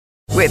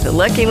With the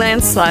Lucky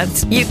Land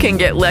Slots, you can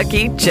get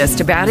lucky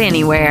just about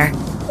anywhere.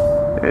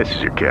 This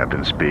is your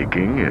captain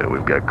speaking.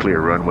 We've got clear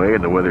runway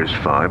and the weather's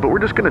fine, but we're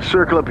just going to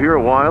circle up here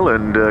a while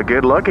and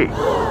get lucky.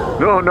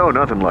 No,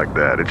 nothing like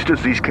that. It's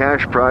just these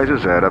cash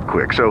prizes add up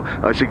quick. So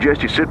I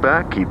suggest you sit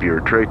back, keep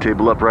your tray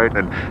table upright,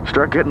 and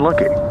start getting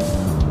lucky.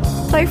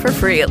 Play for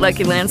free at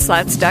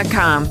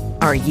LuckyLandSlots.com.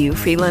 Are you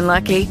feeling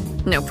lucky?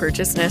 No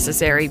purchase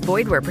necessary.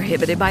 Void where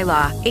prohibited by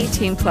law.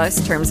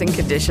 18+ terms and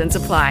conditions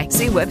apply.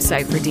 See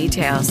website for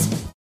details.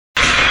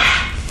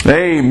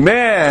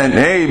 Amen.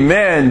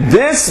 Amen.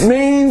 This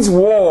means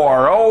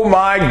war. Oh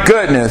my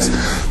goodness.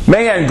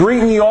 Man,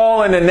 greeting you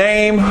all in the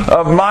name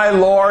of my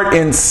Lord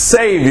and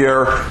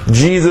Savior,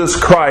 Jesus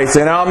Christ.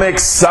 And I'm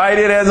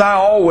excited, as I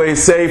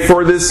always say,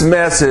 for this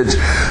message.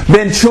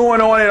 Been chewing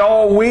on it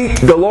all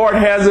week. The Lord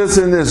has us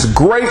in this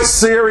great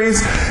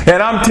series.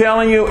 And I'm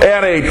telling you,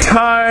 at a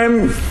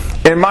time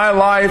in my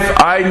life,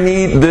 I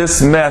need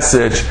this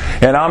message,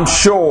 and I'm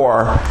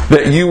sure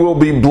that you will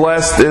be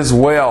blessed as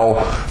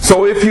well.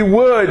 So if you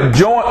would,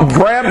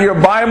 grab your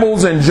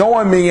Bibles and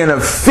join me in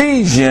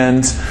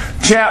Ephesians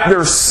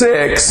chapter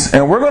 6,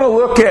 and we're going to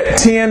look at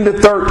 10 to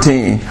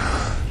 13.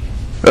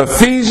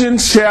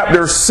 Ephesians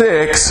chapter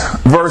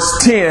 6,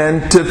 verse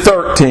 10 to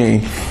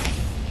 13.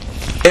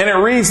 And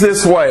it reads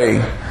this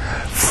way: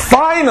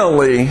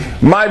 "Finally,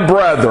 my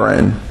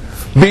brethren,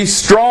 be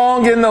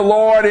strong in the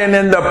Lord and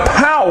in the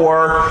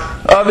power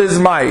of His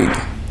might.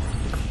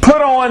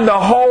 Put on the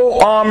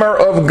whole armour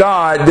of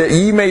God, that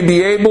ye may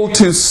be able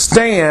to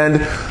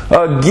stand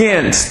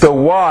against the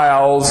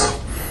wiles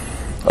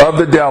of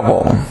the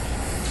devil.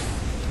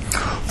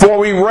 For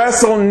we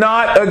wrestle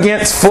not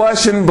against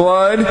flesh and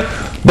blood,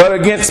 but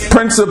against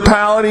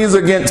principalities,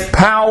 against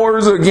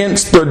powers,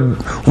 against the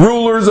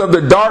rulers of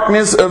the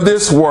darkness of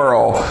this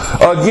world,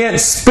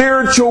 against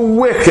spiritual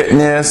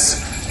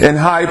wickedness in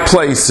high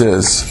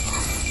places.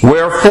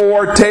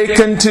 Wherefore take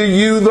unto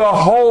you the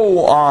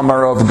whole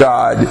armour of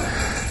God,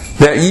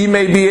 that ye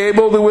may be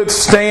able to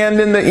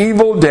withstand in the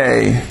evil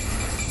day,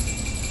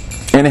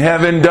 and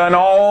having done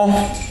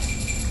all,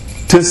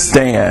 to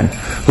stand."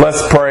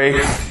 Let's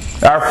pray.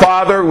 Our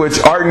Father, which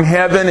art in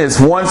heaven, is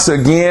once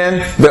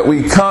again that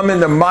we come in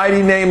the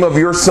mighty name of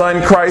your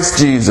Son, Christ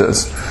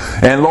Jesus.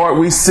 And Lord,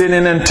 we sit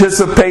in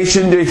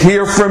anticipation to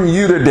hear from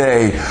you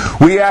today.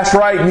 We ask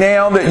right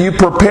now that you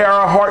prepare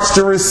our hearts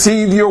to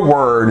receive your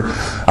word.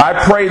 I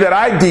pray that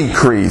I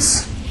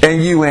decrease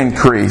and you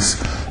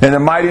increase. In the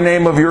mighty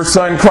name of your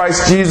Son,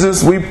 Christ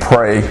Jesus, we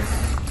pray.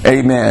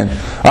 Amen.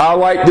 I'd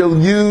like to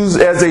use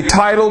as a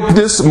title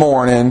this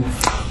morning,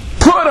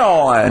 "Put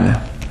on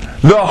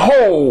the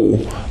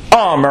whole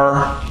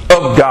armor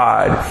of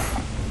God."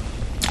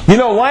 You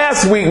know,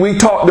 last week we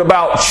talked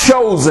about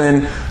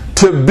chosen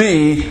to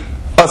be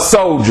a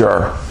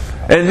soldier.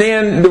 And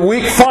then the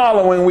week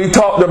following we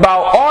talked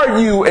about, are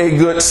you a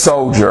good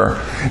soldier?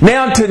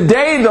 Now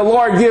today the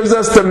Lord gives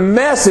us the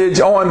message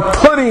on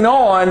putting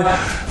on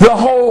the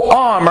whole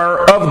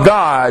armor of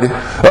God.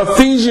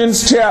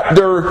 Ephesians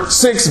chapter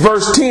 6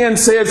 verse 10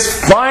 says,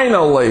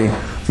 "Finally,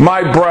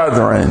 my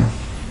brethren."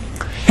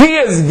 He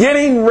is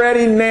getting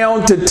ready now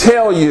to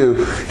tell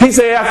you. He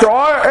said, after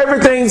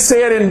everything's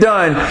said and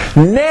done,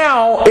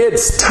 now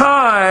it's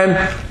time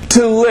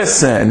to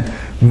listen,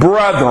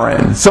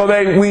 brethren. So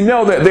we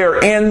know that they're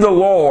in the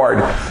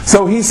Lord.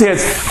 So he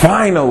says,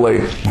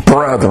 finally,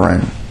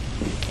 brethren.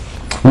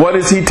 What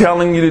is he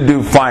telling you to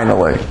do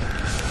finally?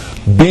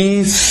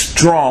 Be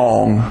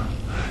strong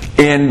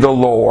in the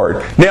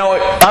Lord. Now,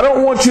 I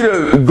don't want you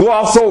to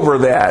gloss over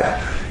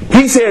that.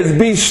 He says,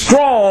 be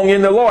strong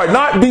in the Lord.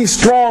 Not be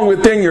strong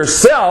within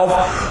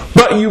yourself,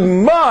 but you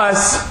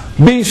must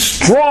be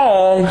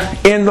strong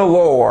in the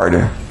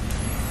Lord.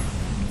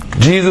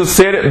 Jesus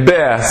said it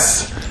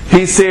best.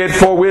 He said,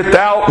 "For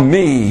without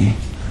me,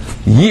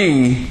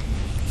 ye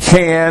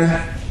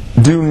can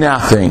do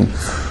nothing."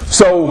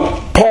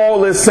 So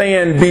Paul is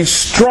saying, be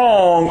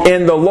strong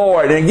in the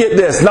Lord. And get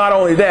this, not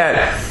only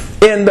that,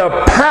 in the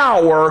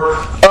power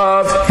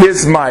of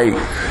His might.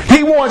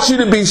 He wants you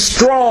to be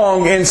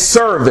strong in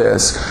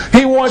service.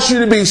 He wants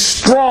you to be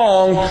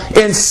strong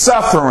in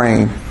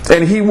suffering.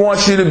 And He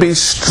wants you to be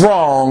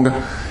strong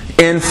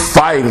in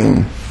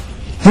fighting.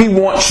 He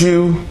wants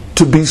you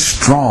to be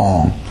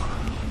strong.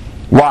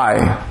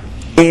 Why?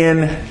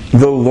 In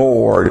the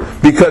Lord.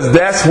 Because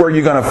that's where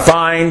you're going to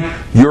find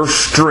your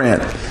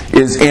strength,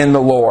 is in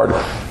the Lord.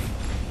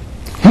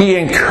 He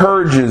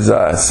encourages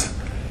us.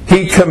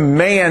 He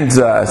commands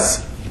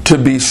us to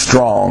be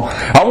strong.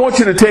 I want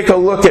you to take a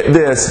look at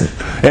this.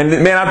 And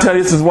man, I'm telling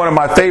you, this is one of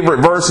my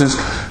favorite verses.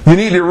 You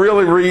need to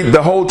really read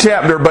the whole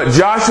chapter. But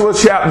Joshua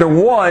chapter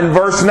 1,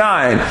 verse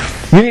 9.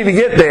 You need to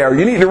get there.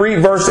 You need to read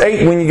verse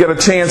 8 when you get a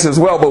chance as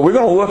well. But we're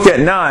going to look at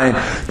 9.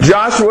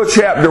 Joshua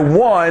chapter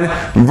 1,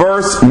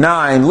 verse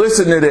 9.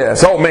 Listen to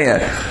this. Oh man.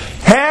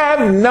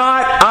 "Have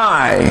not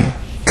I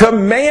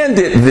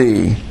commanded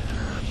thee?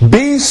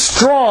 Be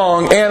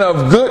strong and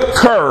of good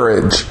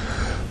courage.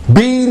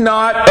 Be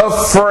not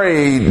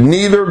afraid,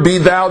 neither be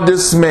thou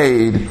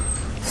dismayed.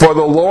 For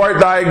the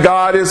Lord thy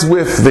God is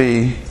with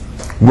thee,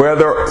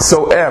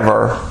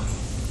 whithersoever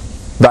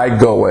thou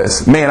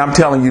goest. Man, I'm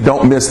telling you,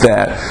 don't miss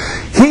that.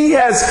 He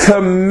has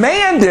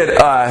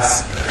commanded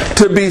us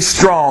to be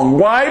strong.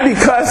 Why?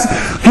 Because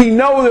He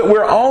knows that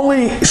we're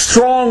only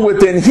strong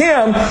within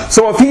Him.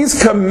 So if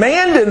He's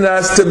commanding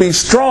us to be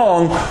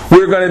strong,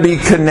 we're going to be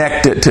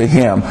connected to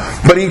Him.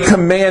 But He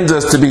commands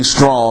us to be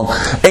strong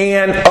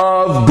and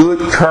of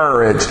good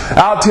courage.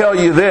 I'll tell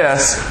you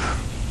this.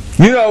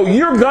 You know,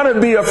 you're going to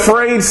be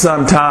afraid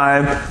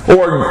sometime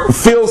or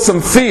feel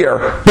some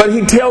fear. But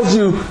He tells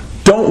you,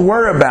 don't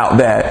worry about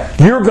that.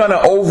 You're going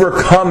to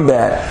overcome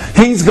that.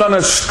 He's going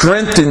to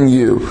strengthen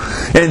you.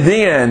 And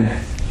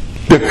then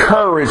the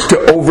courage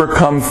to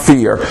overcome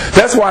fear.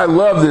 That's why I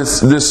love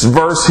this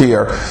verse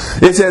here.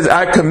 It says,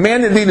 I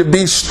commanded thee to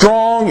be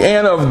strong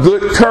and of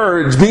good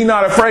courage. Be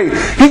not afraid.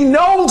 He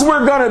knows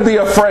we're going to be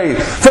afraid.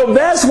 So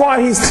that's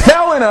why He's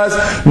telling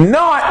us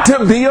not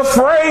to be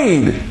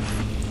afraid.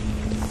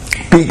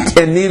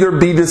 And neither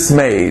be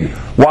dismayed.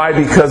 Why?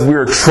 Because we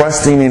are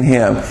trusting in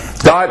Him.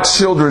 God's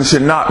children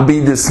should not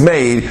be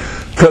dismayed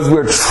because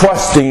we're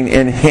trusting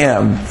in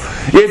Him.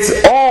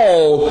 It's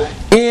all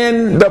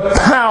in the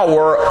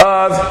power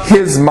of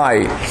His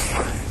might.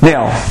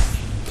 Now,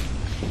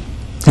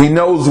 He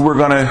knows we're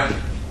going to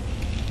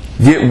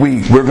get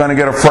weak. We're going to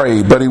get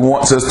afraid, but He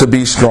wants us to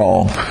be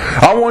strong.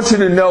 I want you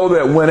to know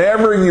that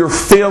whenever you're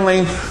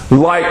feeling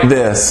like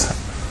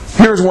this,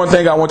 here's one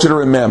thing I want you to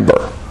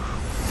remember.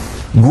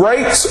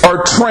 Grapes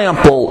are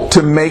trampled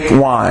to make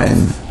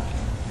wine.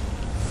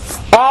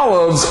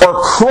 Olives are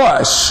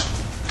crushed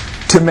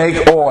to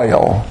make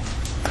oil.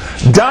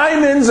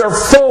 Diamonds are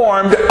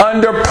formed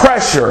under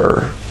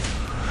pressure.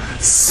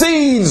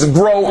 Seeds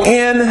grow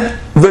in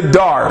the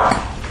dark.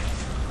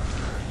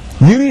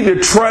 You need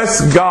to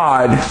trust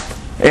God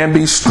and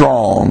be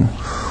strong.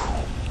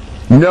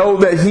 Know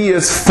that He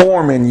is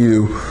forming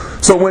you.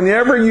 So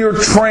whenever you're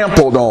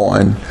trampled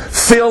on,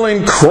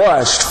 feeling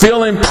crushed,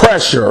 feeling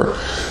pressure,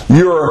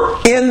 you're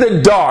in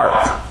the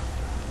dark,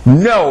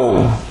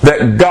 know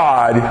that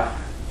God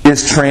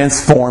is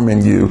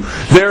transforming you.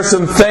 There are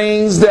some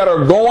things that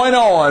are going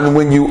on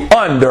when you're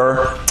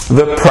under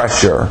the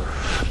pressure.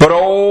 But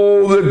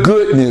oh, the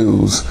good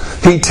news.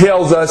 He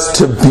tells us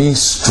to be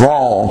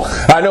strong.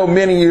 I know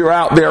many of you are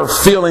out there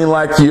feeling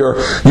like you're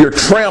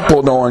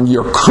trampled on,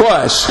 you're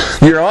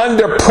crushed, you're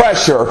under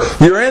pressure,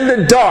 you're in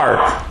the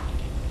dark.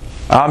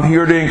 I'm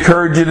here to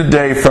encourage you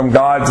today from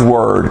God's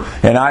Word,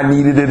 and I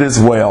needed it as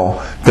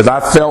well, because I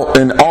felt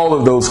in all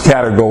of those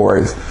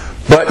categories.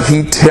 But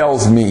He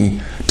tells me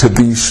to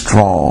be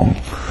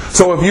strong.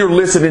 So if you're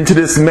listening to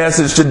this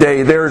message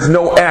today, there is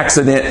no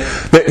accident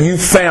that you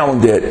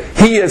found it.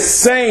 He is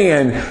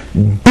saying,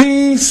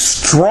 be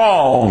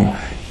strong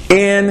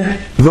in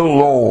the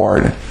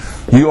Lord.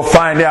 You'll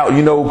find out,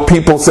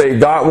 people say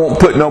God won't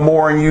put no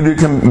more on you than you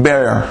can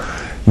bear.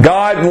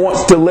 God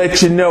wants to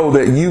let you know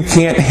that you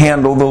can't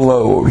handle the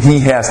load. He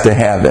has to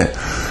have it.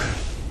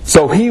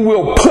 So He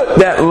will put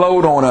that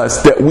load on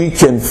us that we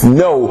can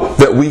know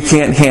that we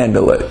can't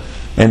handle it.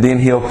 And then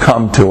He'll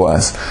come to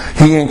us.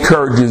 He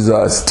encourages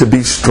us to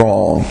be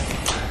strong.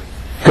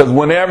 Because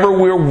whenever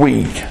we're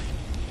weak,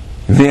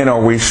 then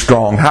are we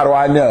strong. How do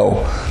I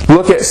know?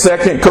 Look at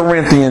 2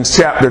 Corinthians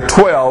chapter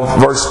 12,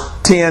 verse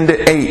 10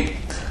 to 8.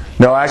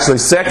 No, actually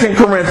 2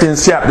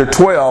 Corinthians chapter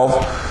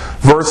 12,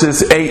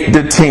 verses 8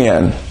 to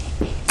 10.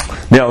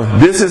 Now,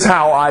 this is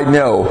how I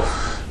know.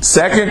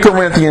 2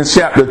 Corinthians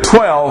chapter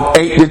 12,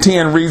 8 to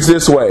 10 reads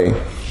this way.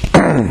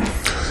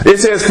 It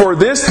says, for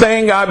this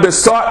thing I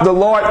besought the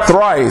Lord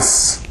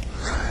thrice,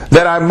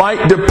 that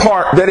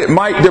it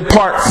might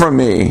depart from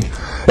me.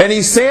 And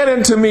He said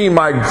unto me,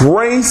 my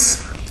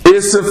grace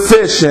is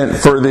sufficient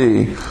for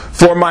thee,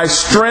 for my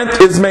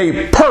strength is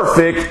made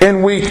perfect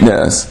in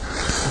weakness.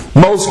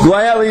 Most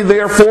gladly,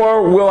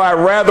 therefore, will I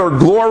rather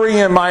glory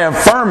in my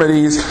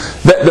infirmities,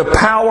 that the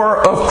power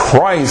of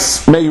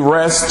Christ may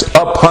rest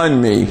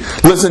upon me.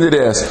 Listen to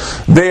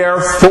this.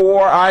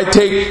 Therefore, I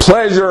take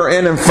pleasure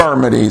in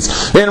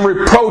infirmities, in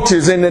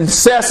reproaches, in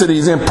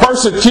necessities, in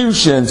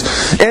persecutions,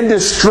 in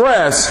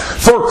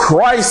distress, for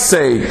Christ's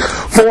sake.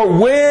 For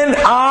when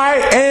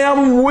I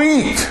am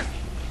weak,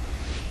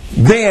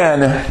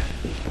 then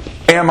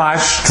am I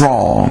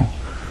strong.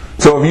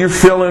 So if you're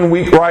feeling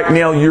weak right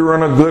now, you're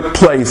in a good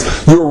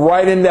place. You're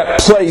right in that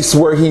place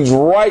where He's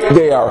right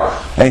there,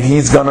 and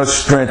He's going to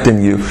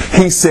strengthen you.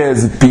 He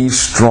says, be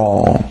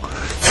strong.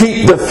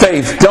 Keep the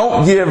faith.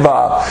 Don't give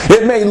up.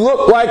 It may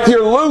look like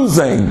you're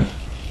losing,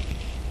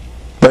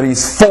 but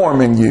He's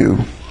forming you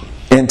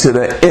into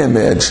the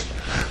image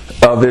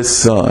of His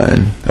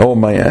Son. Oh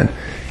man.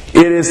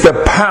 It is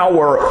the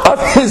power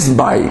of His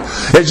might.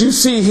 As you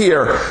see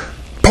here,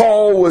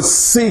 Paul was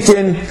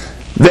seeking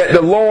that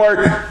the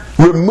Lord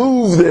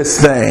remove this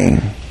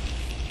thing.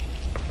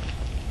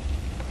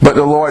 But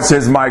the Lord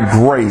says, my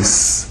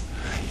grace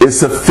is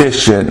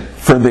sufficient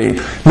for thee.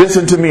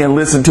 Listen to me and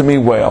listen to me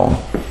well.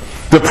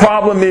 The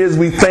problem is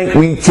we think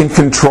we can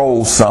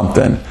control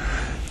something.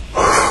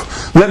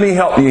 Let me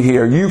help you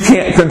here. You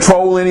can't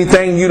control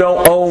anything. You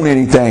don't own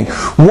anything.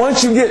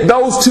 Once you get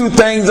those two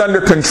things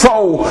under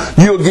control,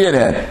 you'll get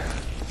it.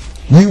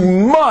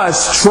 You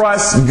must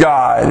trust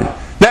God.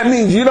 That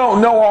means you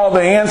don't know all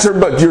the answer,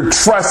 but you're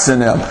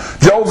trusting Him.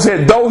 Job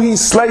said, though He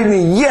slay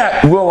me,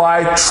 yet will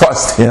I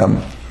trust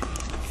Him.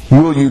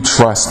 Will you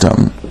trust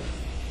Him?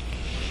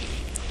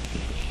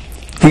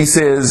 He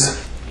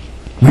says,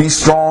 be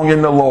strong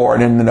in the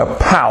Lord and in the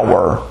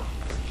power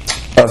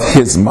of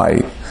His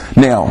might.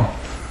 Now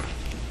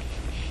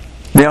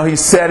He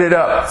set it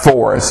up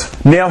for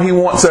us. Now He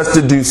wants us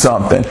to do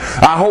something.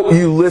 I hope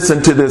you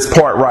listen to this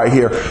part right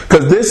here,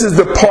 because this is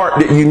the part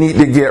that you need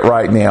to get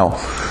right now.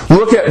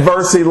 Look at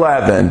verse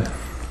 11.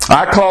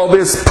 I call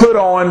this put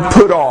on,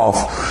 put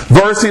off.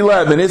 Verse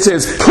 11, it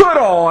says, put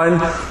on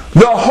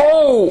the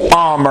whole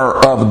armor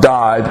of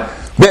God,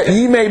 that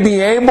ye may be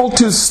able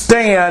to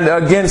stand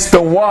against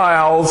the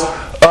wiles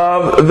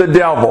of the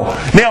devil.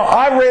 Now,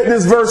 I read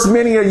this verse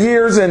many a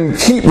years and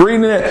keep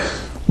reading it.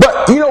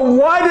 But,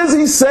 why does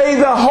he say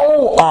the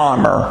whole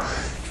armor?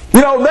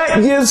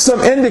 That gives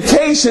some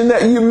indication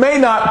that you may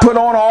not put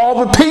on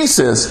all the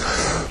pieces.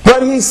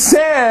 But he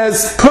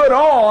says, put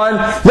on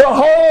the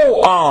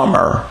whole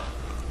armor.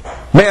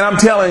 Man, I'm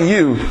telling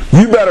you,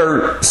 you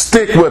better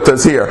stick with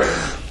us here.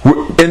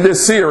 In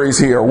this series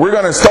here, we're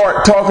going to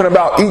start talking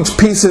about each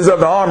pieces of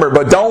the armor,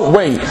 but don't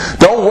wait.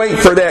 Don't wait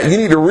for that. You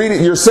need to read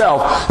it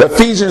yourself.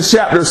 Ephesians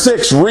chapter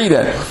 6, read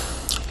it.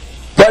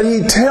 But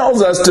he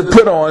tells us to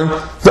put on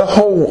the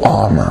whole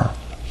armor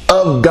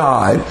of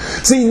God.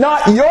 See,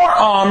 not your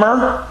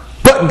armor,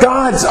 but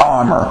God's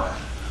armor.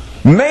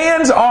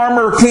 Man's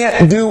armor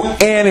can't do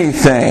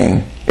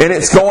anything, and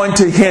it's going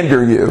to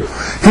hinder you.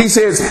 He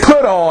says,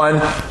 put on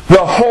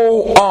the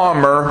whole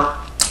armor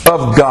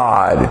of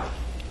God.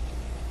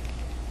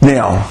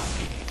 Now,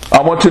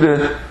 I want you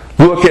to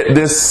look at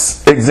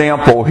this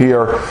example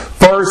here.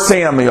 1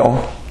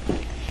 Samuel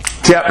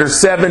chapter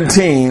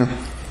 17,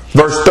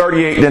 verse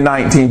 38 to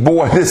 19.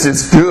 Boy, this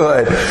is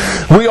good.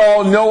 We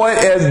all know it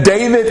as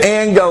David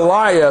and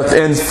Goliath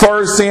in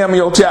 1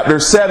 Samuel chapter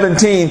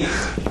 17,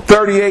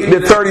 38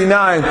 to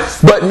 39.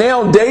 But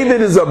now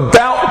David is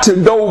about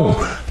to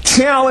go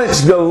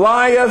challenge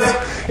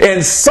Goliath,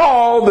 and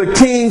Saul the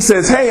king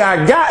says, hey,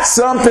 I got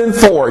something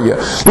for you.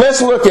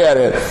 Let's look at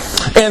it.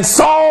 And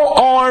Saul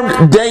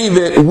armed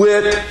David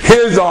with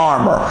his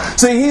armor.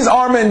 See, he's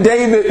arming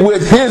David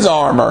with his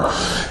armor.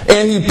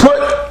 And he put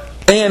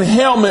an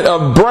helmet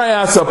of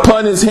brass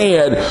upon his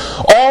head.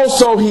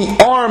 Also he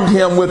armed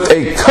him with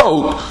a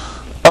coat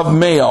of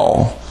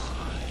mail.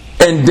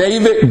 And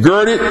David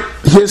girded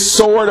his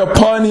sword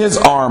upon his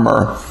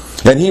armor,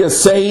 and he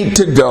essayed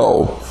to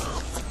go,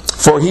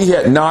 for he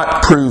had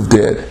not proved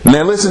it.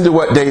 Now listen to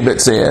what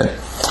David said.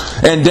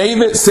 And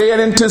David said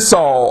unto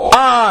Saul,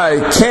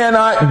 I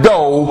cannot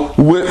go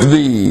with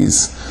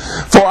these,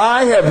 for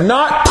I have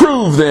not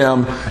proved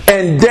them.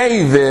 And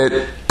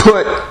David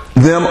put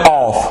them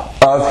off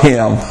of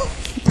him.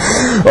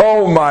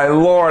 Oh my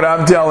Lord,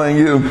 I'm telling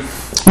you,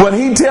 when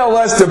he tells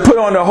us to put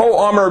on the whole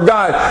armor of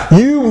God,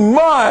 you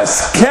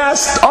must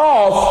cast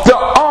off the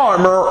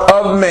armor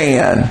of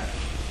man.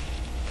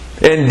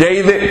 And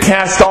David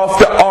cast off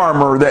the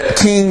armor that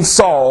King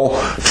Saul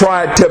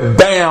tried to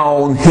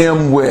bound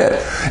him with.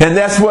 And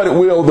that's what it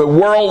will. The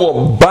world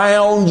will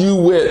bound you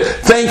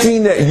with,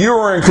 thinking that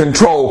you're in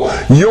control.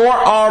 Your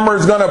armor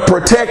is going to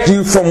protect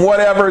you from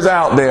whatever's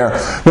out there.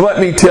 But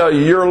let me tell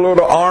you, your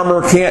little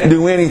armor can't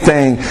do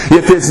anything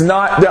if it's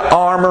not the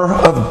armor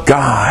of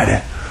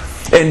God.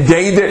 And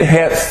David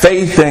had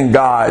faith in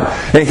God.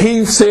 And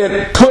he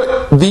said,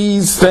 put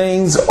these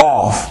things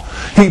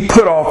off. He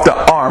put off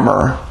the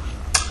armor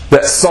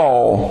that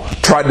Saul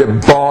tried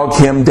to bog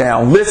him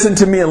down. Listen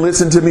to me and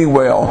listen to me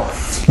well.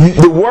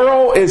 The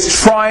world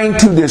is trying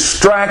to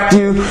distract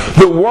you.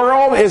 The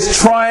world is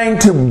trying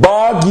to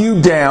bog you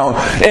down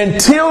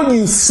until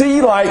you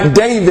see like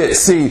David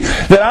see,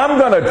 that I'm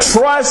going to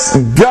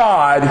trust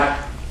God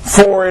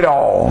for it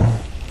all.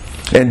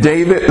 And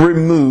David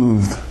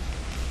removed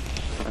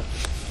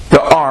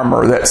the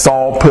armor that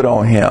Saul put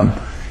on him.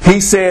 He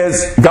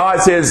says,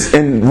 God says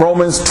in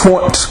Romans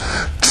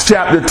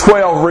chapter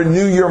 12,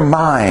 renew your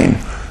mind.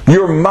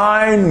 Your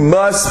mind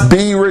must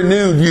be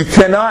renewed. You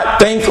cannot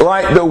think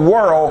like the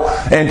world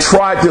and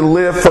try to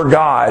live for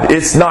God.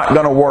 It's not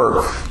going to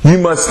work. You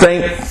must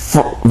think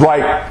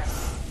like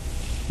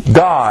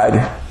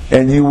God,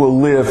 and you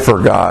will live for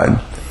God.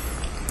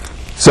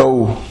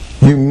 So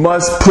you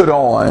must put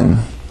on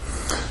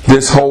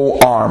this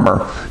whole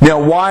armor. Now,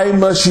 why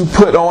must you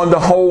put on the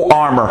whole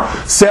armor?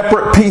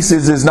 Separate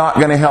pieces is not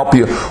going to help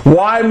you.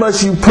 Why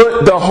must you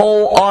put the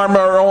whole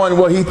armor on?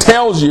 Well, he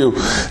tells you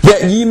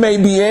that ye may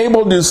be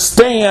able to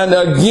stand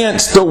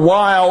against the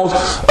wiles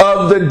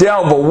of the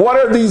devil. What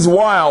are these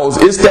wiles?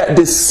 It's that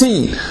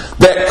deceit,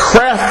 that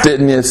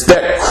craftedness,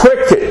 that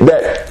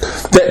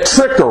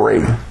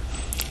trickery.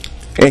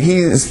 And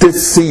he's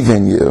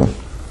deceiving you.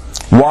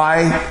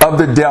 Why? Of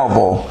the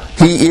devil.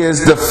 He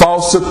is the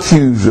false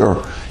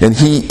accuser, and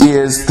he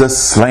is the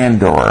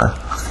slanderer.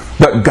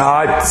 But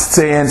God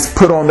says,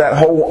 put on that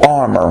whole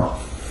armor,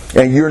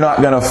 and you're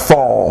not going to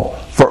fall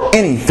for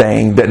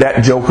anything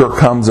that joker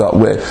comes up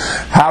with.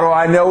 How do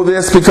I know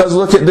this? Because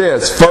look at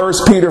this. 1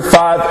 Peter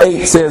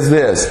 5:8 says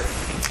this.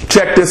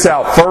 Check this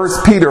out.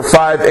 1 Peter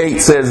 5:8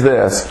 says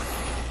this.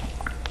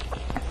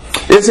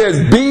 It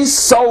says, be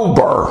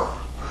sober,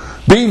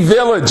 be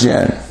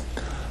vigilant,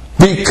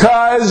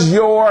 because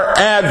your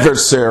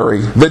adversary,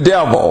 the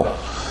devil,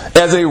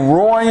 as a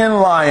roaring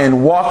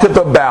lion, walketh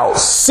about,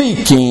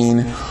 seeking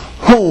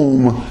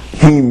whom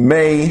he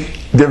may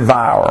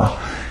devour.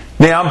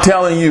 Now I'm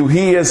telling you,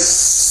 he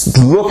is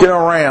looking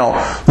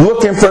around,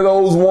 looking for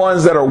those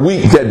ones that are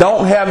weak, that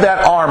don't have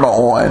that armor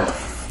on.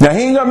 Now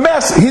he ain't gonna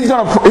mess. He's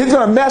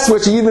gonna mess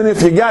with you even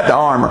if you got the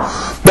armor.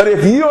 But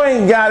if you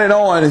ain't got it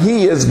on,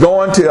 he is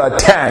going to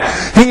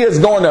attack. He is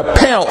going to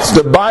pounce.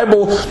 The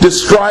Bible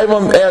describes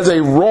him as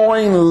a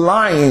roaring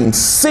lion,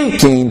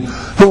 seeking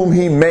whom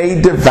he may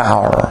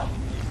devour.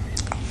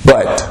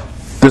 But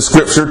the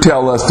Scripture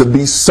tells us to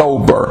be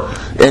sober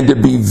and to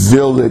be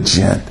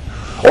vigilant.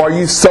 Are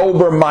you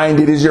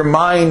sober-minded? Is your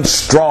mind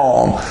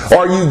strong?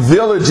 Are you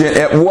vigilant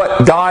at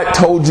what God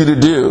told you to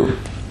do?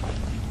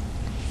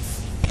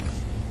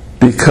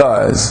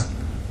 Because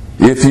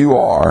if you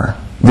are,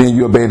 then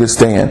you'll be able to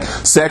stand.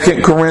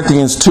 2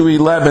 Corinthians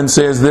 2:11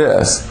 says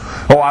this.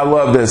 Oh, I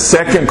love this.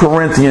 2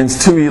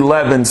 Corinthians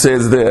 2:11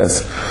 says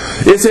this.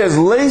 It says,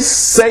 lest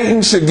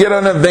Satan should get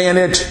an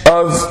advantage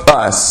of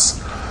us,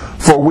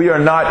 for we are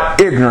not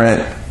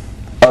ignorant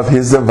of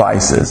his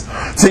devices.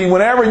 See,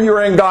 whenever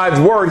you're in God's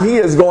Word, He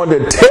is going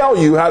to tell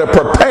you how to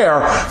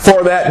prepare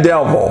for that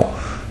devil.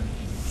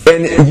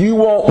 And you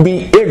won't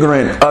be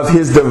ignorant of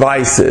his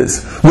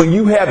devices. When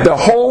you have the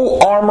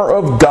whole armor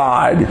of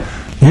God,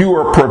 you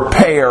are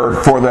prepared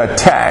for the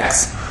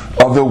attacks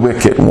of the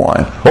wicked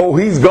one. Oh,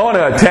 he's going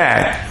to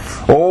attack.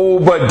 Oh,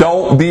 but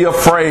don't be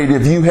afraid.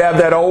 If you have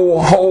that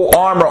whole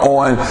armor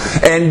on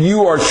and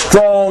you are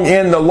strong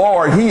in the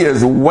Lord, He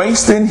is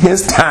wasting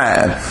His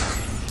time.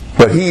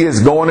 But He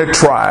is going to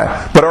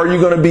try. But are you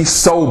going to be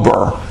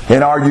sober?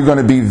 And are you going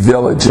to be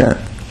vigilant?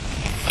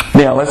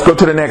 Now, let's go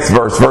to the next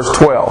verse, verse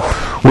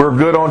 12. We're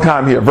good on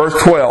time here. Verse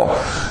 12.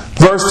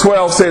 Verse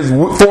 12 says,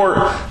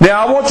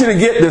 now I want you to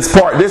get this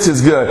part. This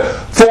is good.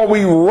 For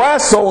we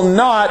wrestle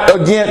not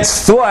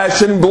against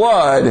flesh and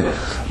blood,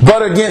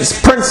 but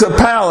against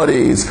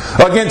principalities,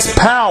 against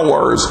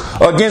powers,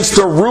 against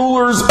the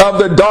rulers of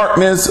the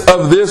darkness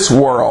of this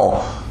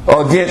world,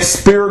 against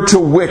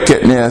spiritual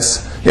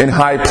wickedness in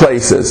high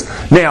places.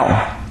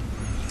 Now,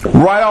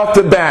 right off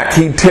the bat,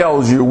 he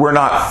tells you we're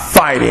not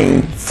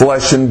fighting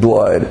flesh and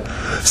blood.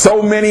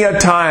 So many a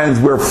times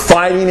we're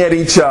fighting at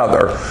each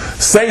other.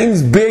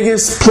 Satan's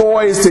biggest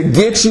ploy is to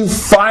get you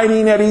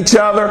fighting at each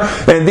other,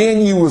 and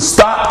then you will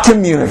stop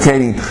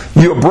communicating.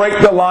 You'll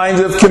break the lines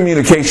of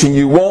communication.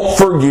 You won't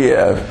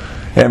forgive.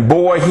 And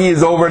boy, he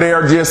is over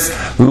there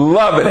just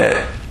loving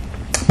it.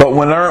 But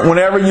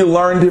whenever you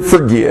learn to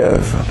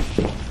forgive,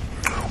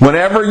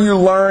 whenever you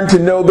learn to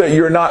know that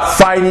you're not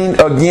fighting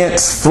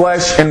against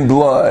flesh and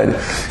blood,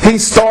 he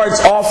starts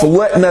off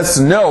letting us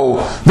know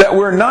that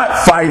we're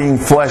not fighting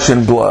flesh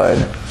and blood.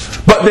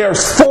 But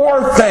there's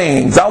 4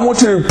 things. I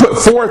want you to put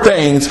 4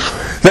 things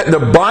that the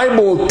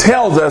Bible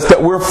tells us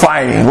that we're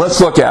fighting.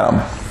 Let's look at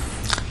them.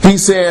 He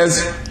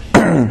says,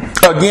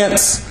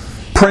 against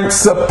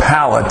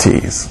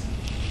principalities.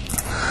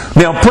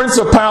 Now,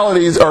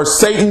 principalities are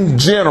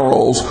Satan's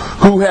generals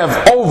who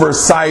have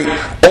oversight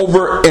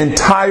over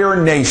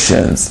entire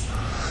nations.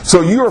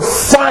 So you're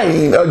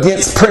fighting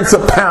against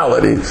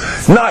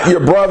principalities. Not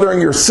your brother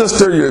and your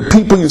sister, your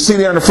people you see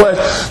there in the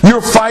flesh.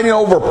 You're fighting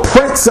over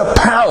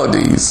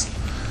principalities.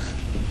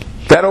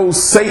 That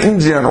those Satan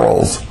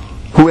generals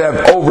who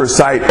have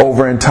oversight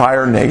over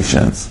entire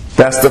nations.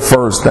 That's the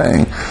first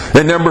thing.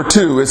 And number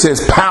 2, it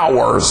says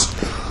powers.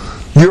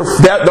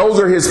 Those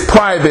are his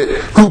private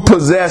who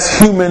possess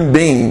human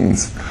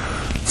beings.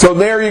 So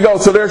there you go.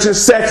 So there's your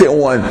second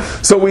one.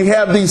 So we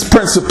have these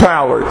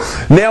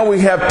principalities. Now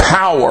we have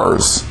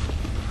powers.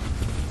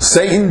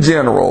 Satan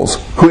generals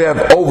who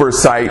have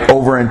oversight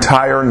over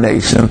entire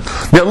nations.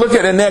 Now look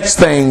at the next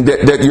thing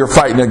that you're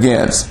fighting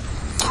against.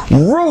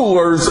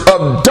 Rulers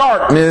of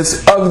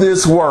darkness of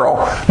this world.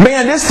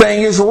 Man, this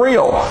thing is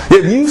real.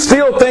 If you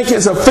still think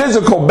it's a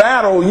physical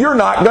battle, you're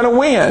not going to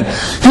win.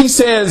 He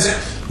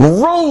says,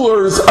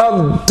 rulers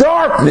of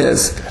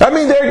darkness. I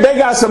mean, they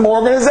got some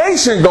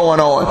organization going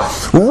on.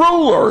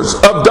 Rulers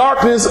of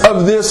darkness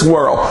of this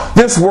world.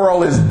 This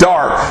world is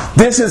dark.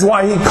 This is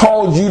why He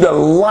called you to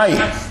light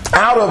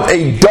out of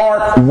a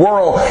dark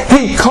world.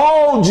 He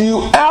called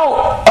you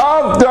out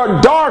of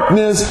the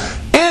darkness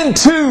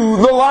into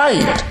the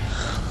light.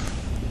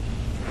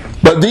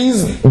 But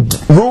these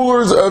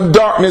rulers of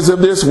darkness of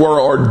this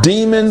world are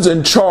demons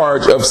in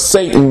charge of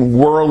Satan's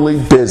worldly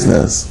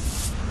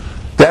business.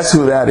 That's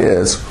who that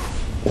is.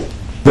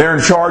 They're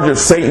in charge of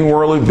Satan's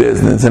worldly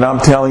business. And I'm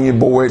telling you,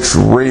 boy, it's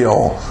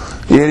real.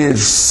 It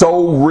is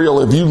so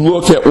real. If you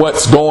look at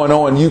what's going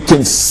on, you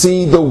can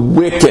see the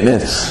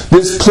wickedness.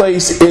 This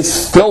place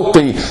is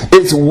filthy.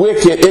 It's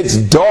wicked. It's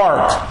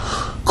dark.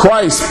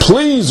 Christ,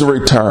 please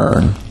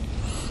return.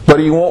 But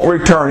he won't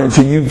return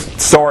until you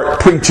start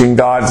preaching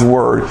God's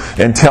word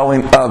and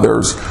telling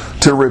others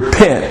to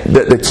repent,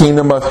 that the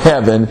kingdom of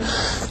heaven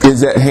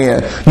is at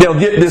hand. Now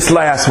get this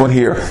last one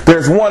here.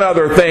 There's one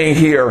other thing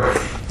here.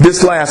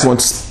 This last one.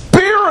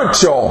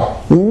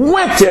 Spiritual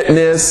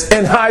wickedness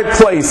in high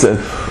places.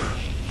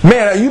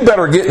 Man, you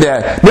better get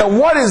that. Now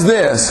what is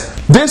this?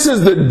 This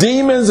is the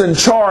demons in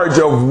charge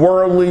of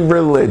worldly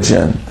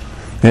religion.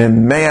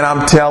 And man,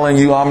 I'm telling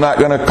you, I'm not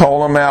going to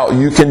call them out.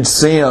 You can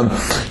see them.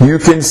 You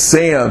can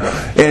see them.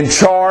 In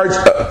charge,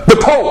 the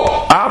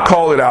Pope. I'll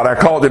call it out. I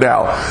called it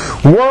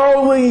out.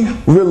 Worldly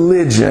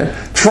religion.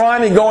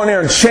 Trying to go in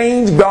there and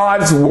change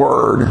God's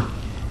word.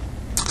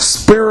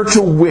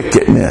 Spiritual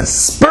wickedness.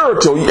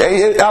 Spiritual.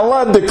 I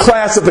love the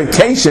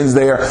classifications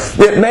there.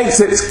 It makes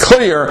it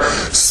clear.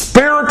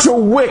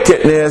 Spiritual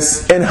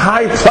wickedness in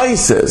high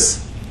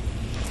places.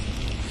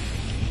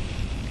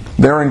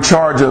 They're in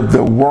charge of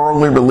the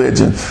worldly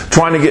religion,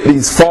 trying to get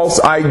these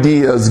false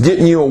ideas,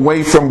 getting you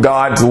away from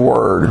God's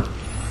word.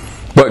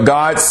 But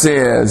God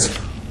says,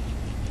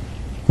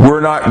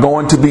 we're not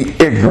going to be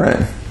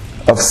ignorant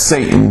of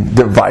Satan's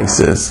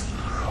devices.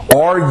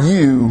 Are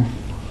you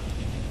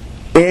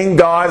in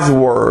God's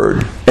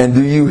word, and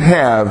do you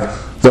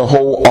have the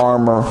whole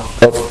armor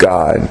of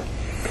God?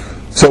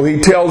 So he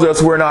tells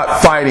us we're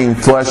not fighting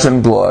flesh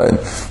and blood.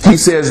 He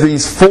says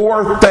these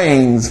 4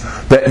 things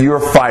that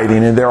you're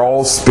fighting, and they're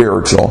all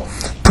spiritual.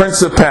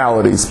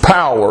 Principalities,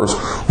 powers,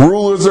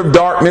 rulers of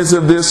darkness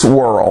of this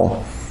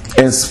world,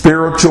 and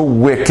spiritual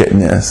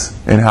wickedness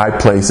in high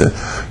places.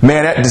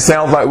 Man, that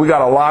sounds like we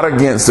got a lot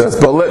against us.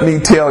 But let me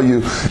tell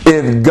you,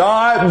 if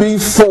God be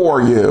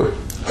for you,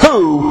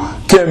 who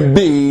can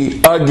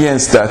be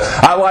against us?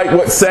 I like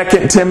what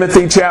 2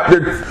 Timothy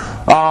chapter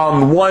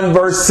 1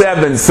 verse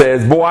 7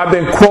 says. Boy, I've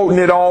been quoting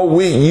it all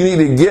week. You need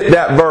to get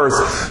that verse.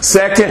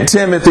 2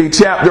 Timothy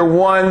chapter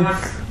 1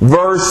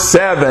 verse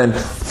 7.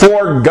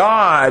 For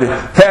God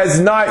has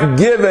not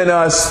given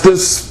us the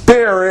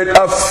spirit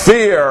of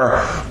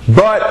fear,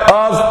 but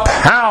of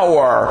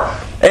power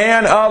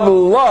and of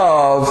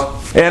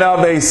love and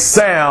of a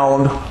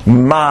sound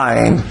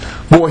mind.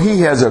 Boy,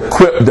 He has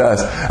equipped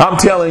us. I'm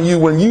telling you,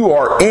 when you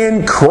are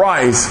in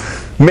Christ,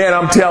 man,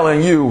 I'm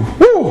telling you,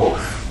 whoo,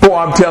 boy,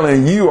 I'm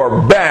telling you, you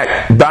are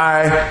backed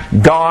by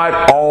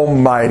God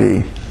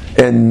Almighty.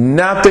 And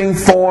nothing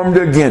formed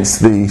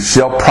against thee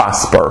shall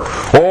prosper.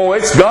 Oh,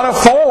 it's going to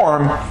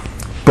form,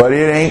 but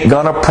it ain't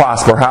going to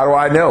prosper. How do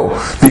I know?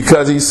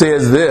 Because He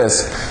says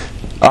this.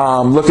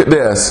 Look at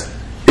this.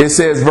 It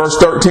says, verse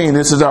 13,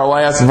 this is our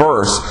last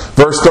verse.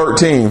 Verse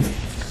 13.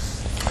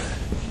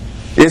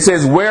 It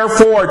says,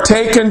 wherefore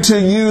take unto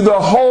you the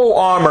whole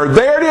armor.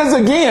 There it is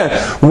again.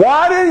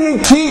 Why did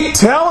He keep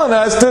telling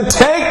us to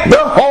take the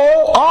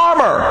whole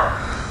armor?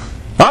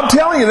 I'm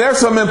telling you, there's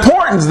some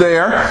importance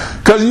there,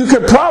 because you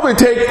could probably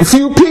take a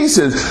few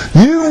pieces.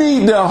 You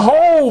need the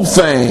whole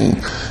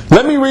thing.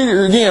 Let me read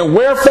it again.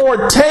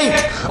 Wherefore take.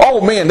 Oh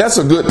man, that's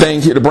a good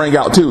thing here to bring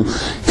out too.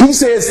 He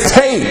says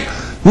take.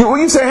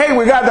 When you say, hey,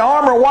 we got the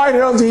armor, why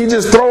doesn't He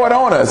just throw it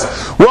on us?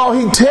 Well,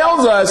 He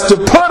tells us to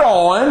put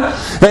on,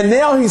 and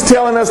now He's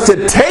telling us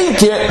to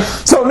take it.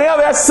 So now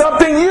that's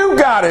something you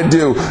got to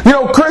do. You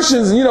know,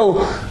 Christians,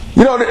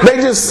 they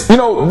just, they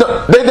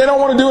don't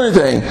want to do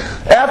anything.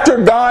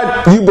 After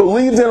God, you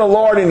believed in the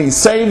Lord and He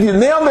saved you,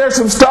 now there's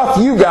some stuff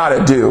you got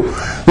to do.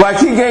 Like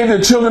He gave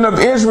the children of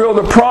Israel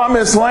the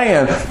promised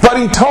land, but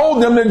He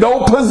told them to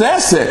go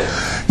possess it.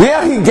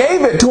 Yeah, He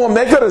gave it to them.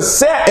 They could have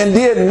sat and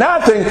did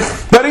nothing,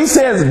 but He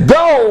says,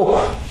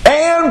 go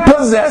and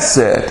possess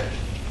it.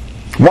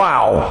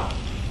 Wow.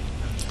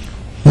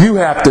 You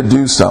have to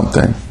do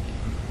something.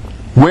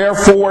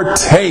 Wherefore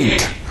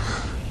take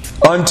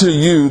unto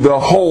you the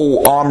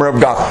whole armor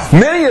of God.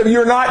 Many of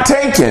you are not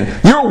taking.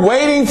 You're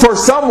waiting for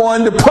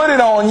someone to put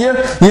it on you,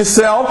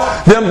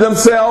 themselves.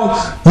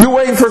 You're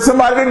waiting for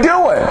somebody to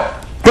do it.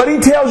 But He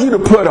tells you to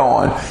put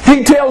on.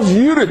 He tells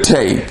you to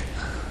take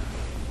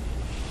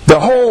the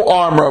whole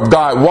armor of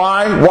God.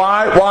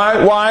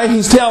 Why?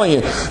 He's telling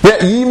you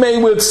that ye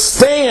may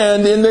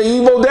withstand in the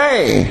evil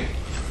day,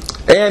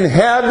 and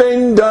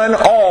having done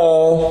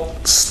all,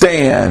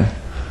 stand.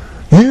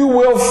 You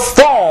will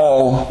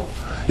fall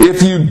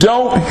if you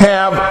don't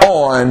have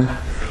on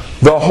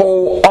the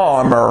whole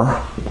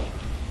armor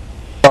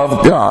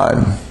of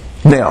God.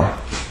 Now,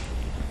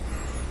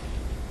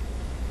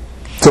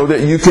 so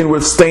that you can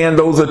withstand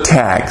those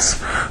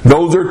attacks.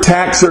 Those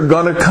attacks are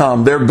going to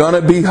come. They're going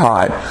to be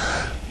hot.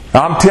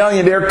 I'm telling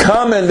you, they're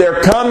coming. Boy,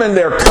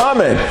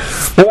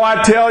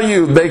 I tell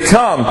you, they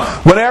come.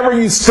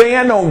 Whenever you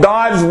stand on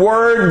God's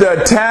Word,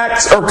 the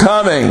attacks are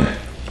coming.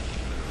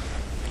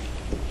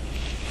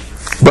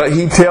 But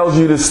He tells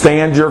you to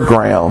stand your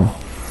ground.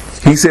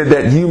 He said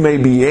that you may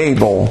be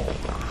able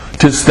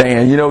to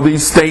stand. You know,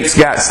 these states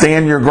got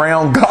stand your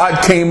ground.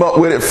 God came up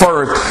with it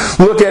first.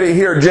 Look at it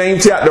here,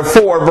 James chapter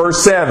 4,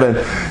 verse 7.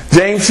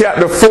 James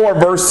chapter 4,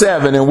 verse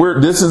 7.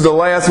 And this is the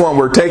last one.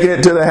 We're taking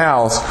it to the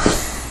house.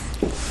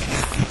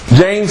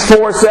 James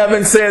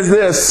 4:7 says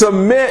this,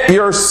 submit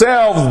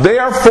yourselves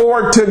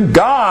therefore to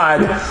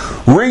God,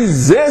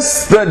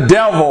 resist the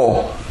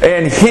devil,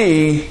 and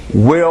he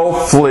will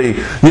flee.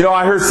 You know,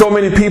 I heard so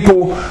many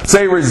people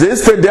say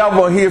resist the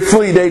devil and he'll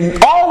flee. They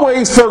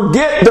always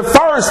forget the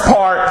first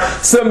part,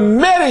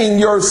 submitting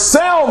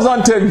yourselves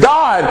unto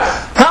God.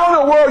 How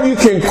in the world you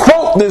can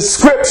quote this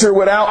scripture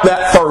without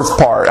that first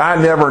part?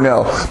 I never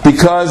know.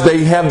 Because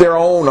they have their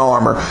own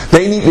armor.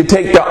 They need to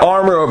take the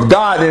armor of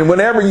God, and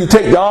whenever you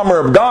take the armor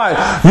of God,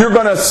 you're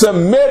going to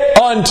submit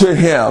unto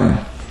Him.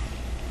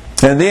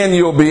 And then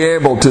you'll be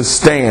able to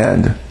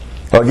stand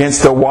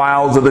against the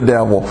wiles of the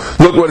devil.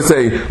 Look what it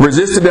says.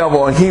 Resist the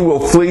devil and he will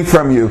flee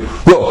from you.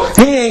 Look,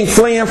 he ain't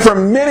fleeing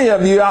from many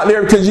of you out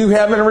there because you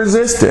haven't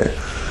resisted.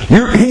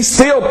 He's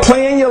still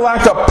playing you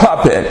like a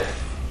puppet.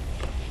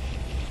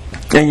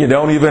 And you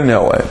don't even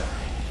know it.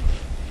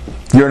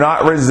 You're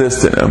not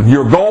resisting him.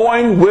 You're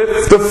going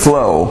with the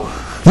flow.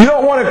 You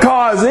don't want to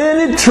cause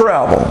any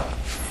trouble.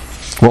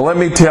 Well, let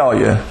me tell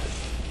you,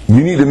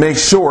 you need to make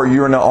sure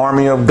you're in the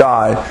army of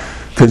God,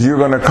 because you're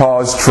going to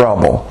cause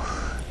trouble.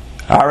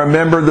 I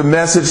remember the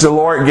message the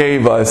Lord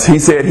gave us. He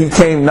said He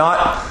came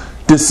not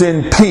to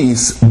send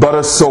peace, but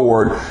a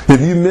sword.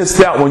 If you missed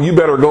that one, you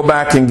better go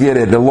back and get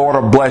it. The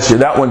Lord will bless you.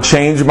 That one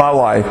changed my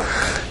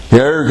life.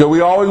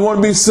 We always want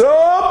to be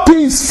so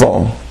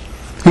peaceful.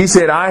 He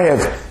said, I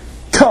have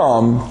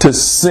come to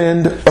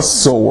send a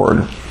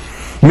sword.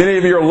 Many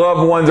of your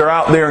loved ones are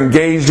out there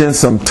engaged in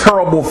some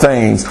terrible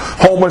things.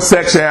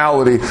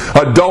 Homosexuality,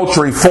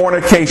 adultery,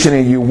 fornication,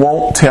 and you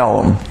won't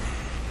tell them.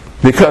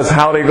 Because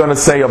how are they going to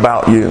say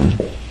about you?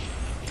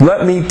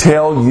 Let me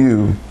tell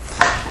you,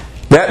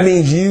 that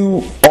means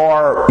you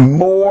are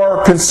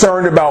more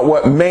concerned about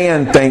what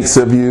man thinks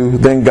of you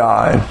than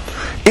God.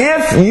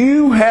 If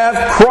you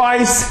have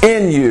Christ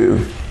in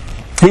you,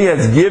 He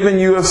has given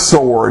you a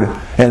sword,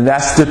 and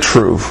that's the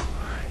truth.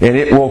 And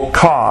it will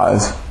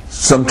cause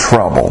some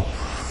trouble.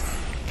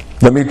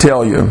 Let me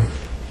tell you,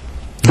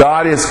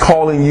 God is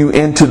calling you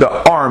into the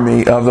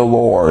army of the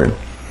Lord.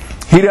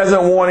 He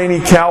doesn't want any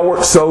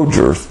coward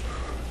soldiers.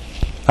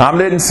 He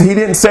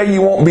didn't say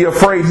you won't be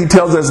afraid. He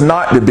tells us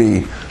not to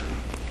be.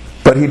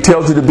 But He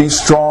tells you to be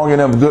strong and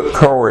of good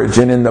courage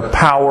and in the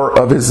power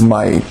of His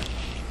might.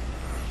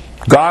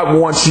 God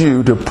wants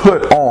you to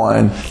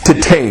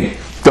take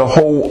the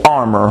whole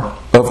armor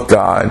of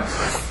God.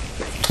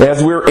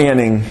 As we're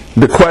ending,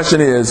 the question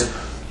is,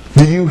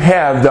 do you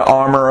have the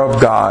armor of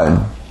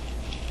God?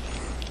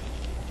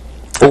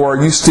 Or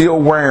are you still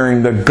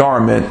wearing the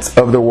garment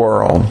of the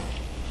world?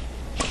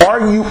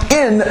 Are you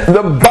in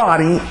the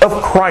body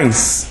of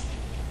Christ?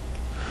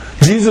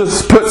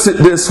 Jesus puts it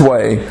this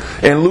way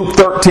in Luke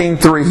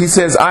 13:3. He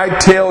says, I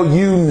tell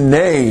you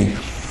nay,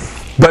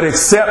 but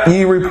except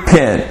ye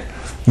repent,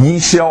 ye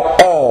shall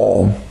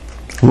all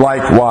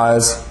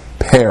likewise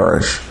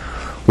perish.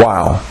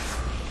 Wow.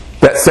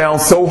 That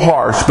sounds so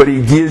harsh, but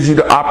He gives you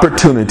the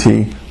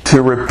opportunity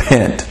to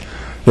repent,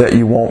 that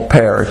you won't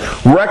perish.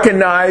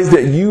 Recognize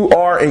that you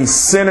are a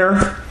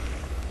sinner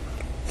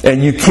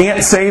and you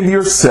can't save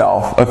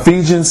yourself.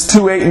 Ephesians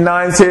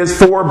 2:8-9 says,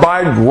 for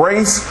by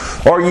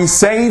grace are ye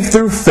saved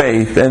through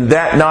faith, and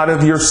that not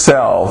of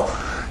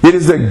yourself. It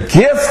is a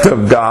gift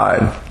of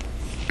God,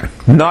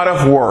 not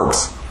of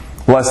works,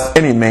 lest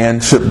any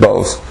man should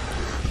boast.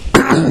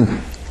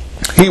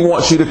 He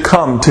wants you to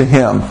come to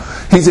Him.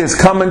 He says,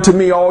 come unto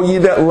me, all ye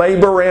that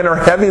labor and are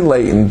heavy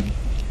laden,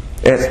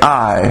 and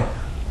I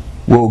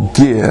will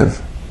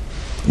give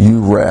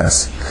you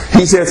rest.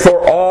 He says,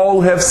 for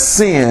all have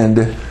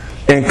sinned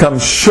and come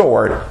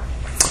short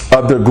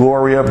of the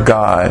glory of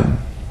God.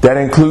 That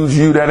includes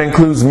you, that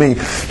includes me.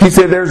 He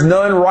said, there's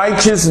none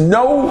righteous,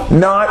 no,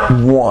 not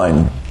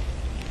one.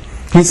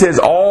 He says,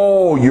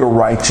 all your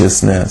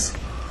righteousness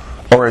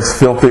are as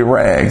filthy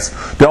rags.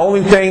 The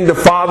only thing the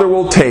Father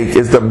will take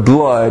is the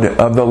blood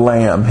of the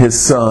Lamb, His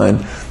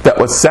Son, that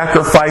was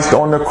sacrificed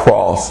on the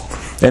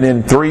cross. And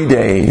in 3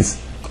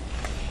 days,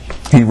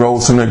 He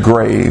rose from the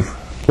grave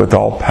with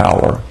all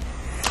power.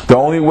 The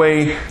only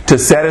way to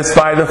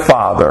satisfy the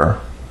Father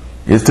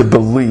is to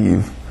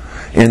believe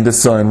in the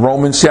Son.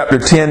 Romans chapter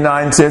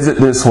 10:9 says it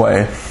this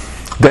way,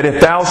 that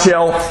if thou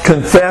shalt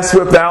confess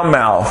with thy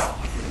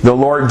mouth the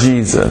Lord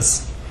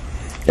Jesus,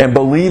 and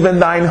believe in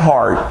thine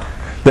heart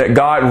that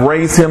God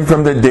raised Him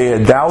from the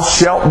dead, thou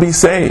shalt be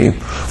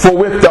saved. For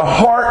with the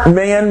heart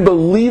man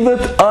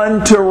believeth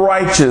unto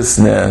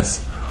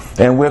righteousness,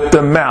 and with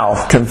the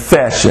mouth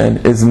confession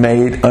is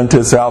made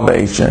unto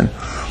salvation.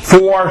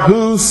 For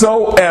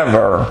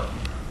whosoever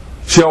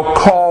shall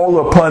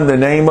call upon the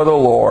name of the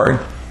Lord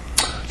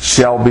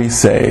shall be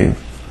saved.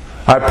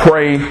 I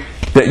pray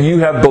that you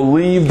have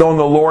believed on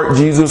the Lord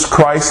Jesus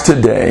Christ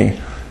today.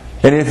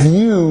 And if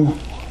you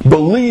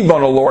believe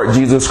on the Lord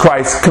Jesus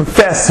Christ,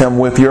 confess Him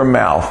with your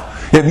mouth.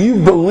 If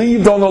you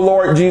believed on the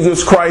Lord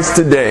Jesus Christ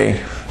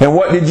today, and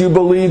what did you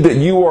believe? That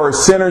you are a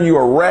sinner, you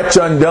are a wretch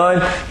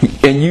undone,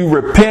 and you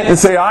repent and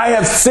say, I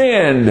have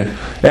sinned,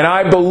 and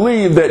I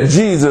believe that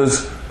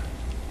Jesus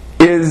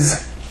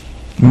is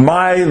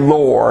my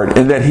Lord,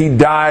 and that He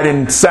died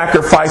and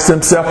sacrificed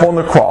Himself on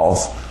the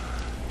cross,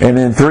 and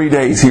in 3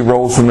 days He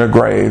rose from the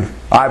grave.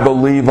 I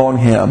believe on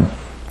Him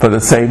for the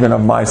saving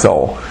of my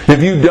soul.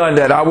 If you've done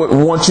that, I would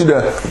want you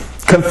to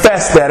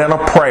confess that in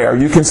a prayer.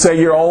 You can say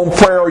your own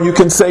prayer, or you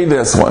can say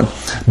this one.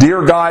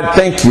 Dear God,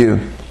 thank You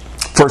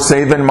for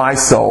saving my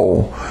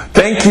soul.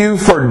 Thank You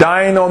for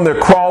dying on the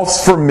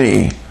cross for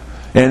me.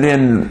 And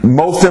then,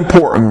 most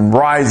important,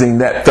 rising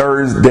that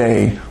third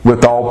day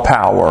with all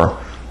power.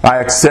 I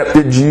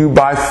accepted You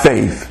by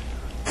faith.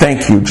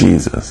 Thank You,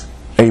 Jesus.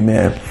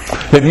 Amen.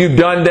 If you've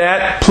done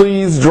that,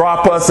 please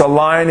drop us a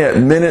line at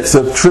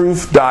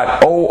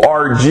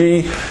minutesoftruth.org.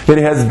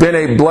 It has been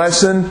a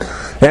blessing.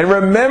 And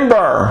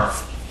remember,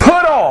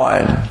 put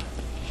on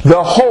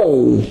the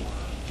whole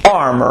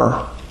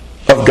armor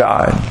of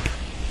God.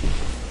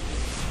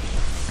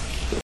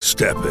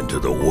 Step into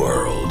the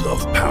world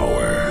of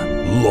power,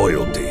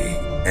 loyalty,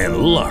 and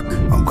luck.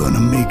 I'm gonna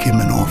make him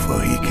an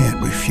offer he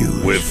can't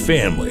refuse. With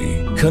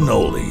family,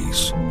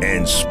 cannolis,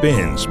 and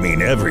spins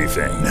mean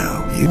everything.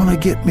 Now, you wanna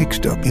get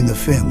mixed up in the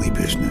family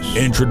business.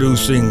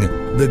 Introducing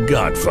The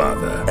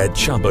Godfather at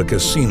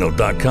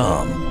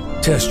ChumbaCasino.com.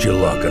 Test your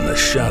luck in the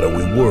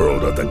shadowy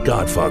world of The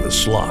Godfather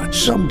slot.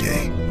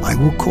 Someday, I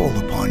will call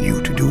upon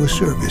you to do a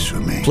service for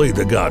me. Play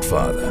The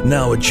Godfather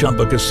now at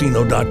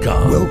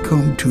ChumbaCasino.com.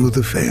 Welcome to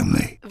the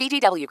family.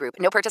 VGW Group.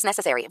 No purchase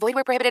necessary. Void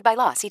where prohibited by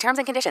law. See terms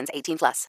and conditions. 18+.